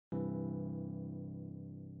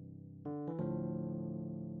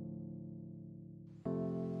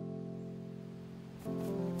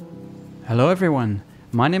Hello everyone,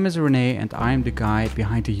 my name is Rene and I am the guy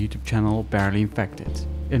behind the YouTube channel Barely Infected.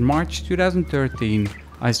 In March 2013,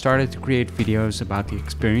 I started to create videos about the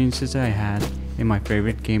experiences I had in my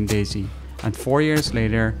favorite game DayZ, and 4 years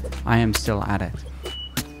later, I am still at it.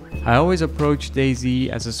 I always approached DayZ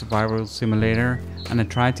as a survival simulator, and I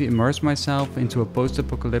tried to immerse myself into a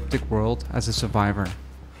post-apocalyptic world as a survivor.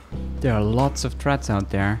 There are lots of threats out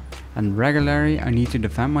there, and regularly I need to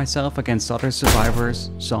defend myself against other survivors,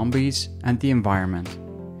 zombies, and the environment.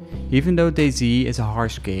 Even though DayZ is a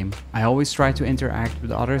harsh game, I always try to interact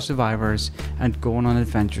with other survivors and go on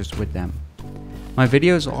adventures with them. My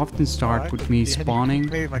videos often start with me spawning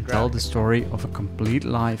and tell the story of a complete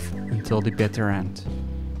life until the bitter end.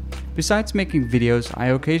 Besides making videos, I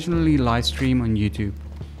occasionally live stream on YouTube.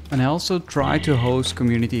 And I also try to host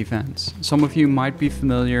community events. Some of you might be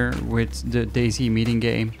familiar with the DayZ meeting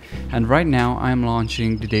game, and right now I am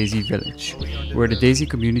launching the DayZ Village, where the DayZ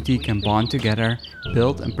community can bond together,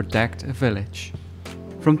 build and protect a village.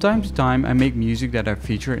 From time to time I make music that I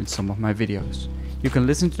feature in some of my videos. You can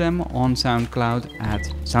listen to them on SoundCloud at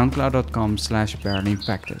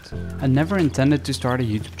soundcloud.com/barelyinfected. I never intended to start a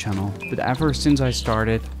YouTube channel, but ever since I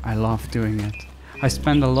started, I love doing it. I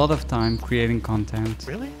spend a lot of time creating content,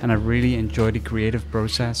 and I really enjoy the creative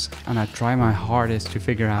process, and I try my hardest to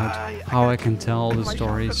figure out how I can tell the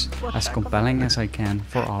stories as compelling as I can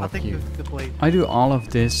for all of you. I do all of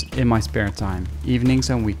this in my spare time,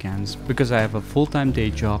 evenings and weekends, because I have a full-time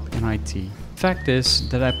day job in IT. Fact is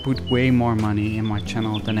that I put way more money in my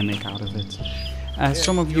channel than I make out of it. As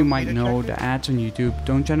some of you might know, the ads on YouTube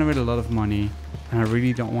don't generate a lot of money, and I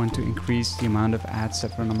really don't want to increase the amount of ads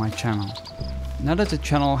that run on my channel. Now that the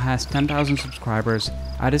channel has 10,000 subscribers,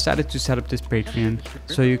 I decided to set up this Patreon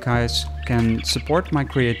so you guys can support my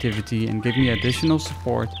creativity and give me additional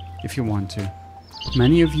support if you want to.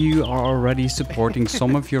 Many of you are already supporting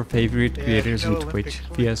some of your favorite creators on Twitch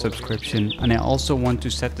via subscription, and I also want to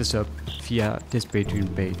set this up via this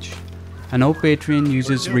Patreon page. I know Patreon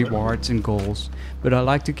uses rewards and goals, but I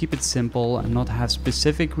like to keep it simple and not have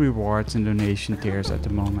specific rewards and donation tiers at the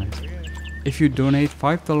moment. If you donate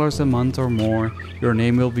 $5 a month or more, your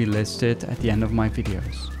name will be listed at the end of my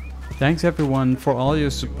videos. Thanks everyone for all your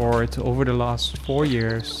support over the last 4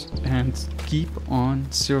 years, and keep on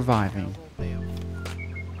surviving.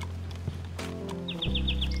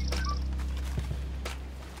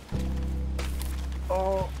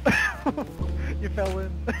 Oh, you fell in.